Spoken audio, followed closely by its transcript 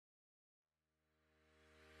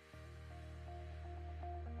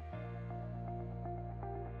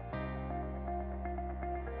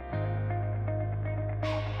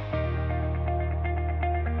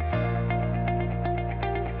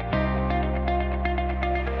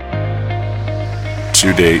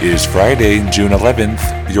Today is Friday, June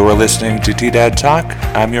 11th. You're listening to T-Dad Talk.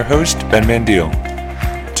 I'm your host, Ben Mandiel.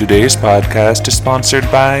 Today's podcast is sponsored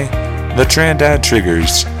by the Trindad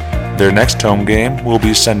Triggers. Their next home game will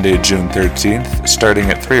be Sunday, June 13th, starting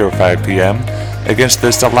at 3:05 p.m. against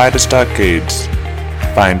the Salida Stockades.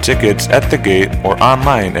 Find tickets at the gate or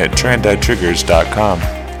online at trindadtriggers.com.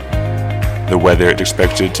 The weather is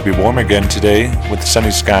expected to be warm again today, with sunny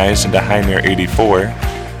skies and a high near 84.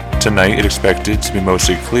 Tonight it's expected to be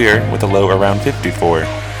mostly clear, with a low around 54.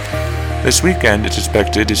 This weekend it's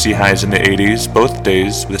expected to see highs in the 80s both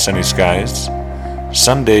days with sunny skies.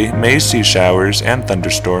 Sunday may see showers and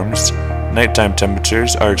thunderstorms. Nighttime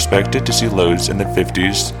temperatures are expected to see lows in the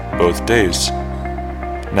 50s both days.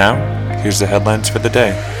 Now, here's the headlines for the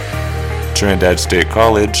day. Trinidad State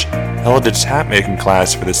College held its hat-making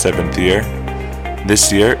class for the 7th year.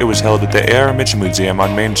 This year, it was held at the A.R. Mitchell Museum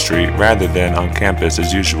on Main Street rather than on campus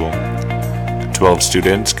as usual. 12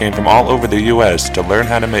 students came from all over the U.S. to learn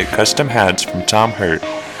how to make custom hats from Tom Hurt,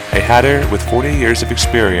 a hatter with 40 years of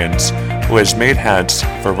experience who has made hats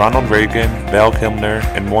for Ronald Reagan, Val Kilmer,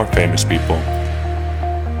 and more famous people.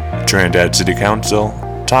 Trinidad City Council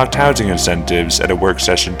talked housing incentives at a work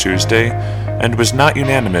session Tuesday and was not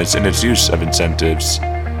unanimous in its use of incentives.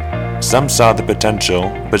 Some saw the potential,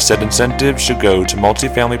 but said incentives should go to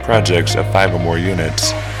multifamily projects of 5 or more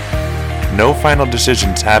units. No final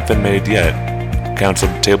decisions have been made yet. Council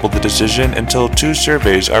tabled the decision until 2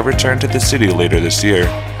 surveys are returned to the city later this year,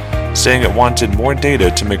 saying it wanted more data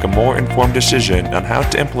to make a more informed decision on how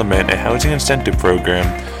to implement a housing incentive program,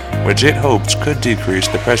 which it hopes could decrease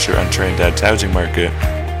the pressure on Trinidad's housing market.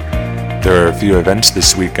 There are a few events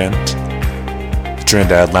this weekend. The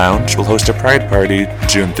Trinidad Lounge will host a Pride Party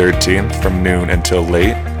June 13th from noon until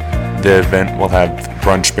late. The event will have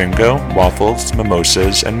brunch bingo, waffles,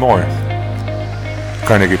 mimosas, and more.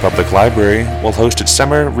 Carnegie Public Library will host its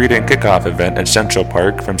summer reading kickoff event at Central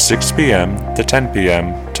Park from 6 p.m. to 10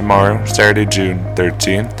 p.m. tomorrow, Saturday, June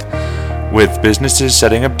 13th, with businesses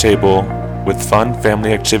setting up table with fun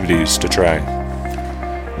family activities to try.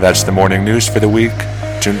 That's the morning news for the week.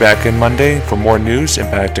 Tune back in Monday for more news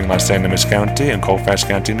impacting Los Animas County and Colfax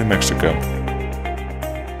County, New Mexico.